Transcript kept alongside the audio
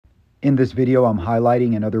In this video, I'm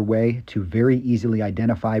highlighting another way to very easily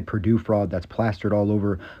identify Purdue fraud that's plastered all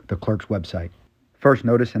over the clerk's website. First,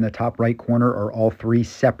 notice in the top right corner are all three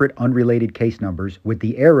separate unrelated case numbers. With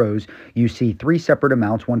the arrows, you see three separate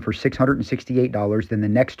amounts, one for $668, then the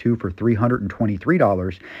next two for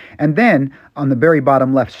 $323. And then on the very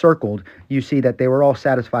bottom left circled, you see that they were all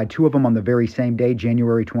satisfied, two of them on the very same day,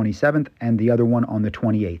 January 27th, and the other one on the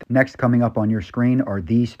 28th. Next, coming up on your screen are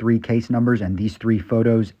these three case numbers and these three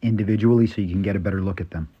photos individually so you can get a better look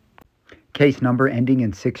at them. Case number ending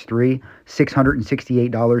in 63,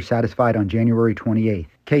 $668 satisfied on January 28th.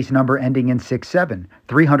 Case number ending in 67,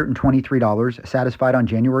 $323 satisfied on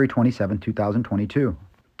January 27, 2022.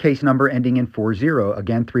 Case number ending in 40,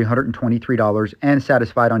 again $323 and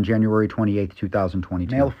satisfied on January 28,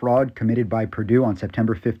 2022. Mail fraud committed by Purdue on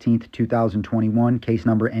September 15, 2021. Case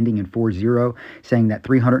number ending in 40, saying that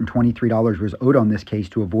 $323 was owed on this case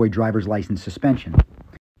to avoid driver's license suspension.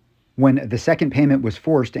 When the second payment was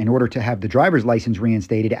forced in order to have the driver's license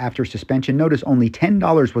reinstated after suspension, notice only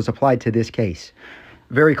 $10 was applied to this case.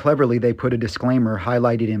 Very cleverly, they put a disclaimer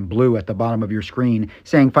highlighted in blue at the bottom of your screen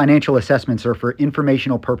saying financial assessments are for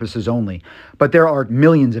informational purposes only. But there are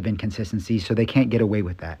millions of inconsistencies, so they can't get away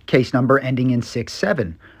with that. Case number ending in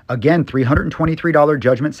 67. Again, $323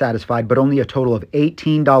 judgment satisfied, but only a total of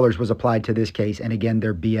 $18 was applied to this case. And again,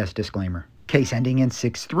 their BS disclaimer. Case ending in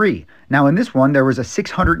 6-3. Now in this one, there was a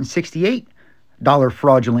 $668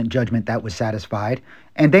 fraudulent judgment that was satisfied,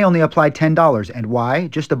 and they only applied $10. And why?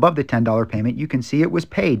 Just above the $10 payment, you can see it was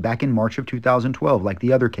paid back in March of 2012, like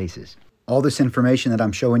the other cases. All this information that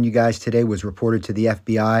I'm showing you guys today was reported to the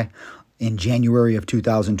FBI in January of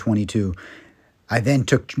 2022. I then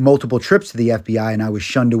took multiple trips to the FBI and I was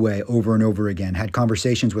shunned away over and over again. Had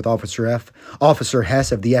conversations with Officer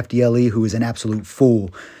Hess of the FDLE, who is an absolute fool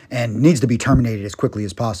and needs to be terminated as quickly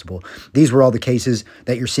as possible. These were all the cases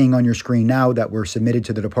that you're seeing on your screen now that were submitted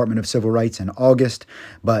to the Department of Civil Rights in August.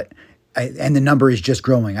 And the number is just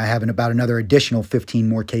growing. I have about another additional 15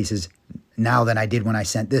 more cases now than I did when I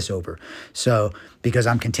sent this over. So, because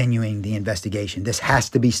I'm continuing the investigation. This has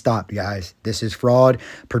to be stopped, guys. This is fraud.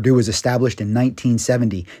 Purdue was established in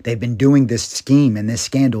 1970. They've been doing this scheme and this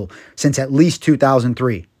scandal since at least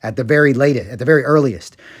 2003, at the very latest, at the very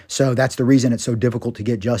earliest. So that's the reason it's so difficult to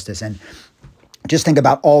get justice. And just think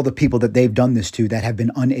about all the people that they've done this to that have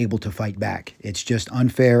been unable to fight back. It's just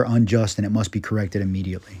unfair, unjust, and it must be corrected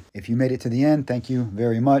immediately. If you made it to the end, thank you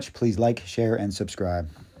very much. Please like, share, and subscribe.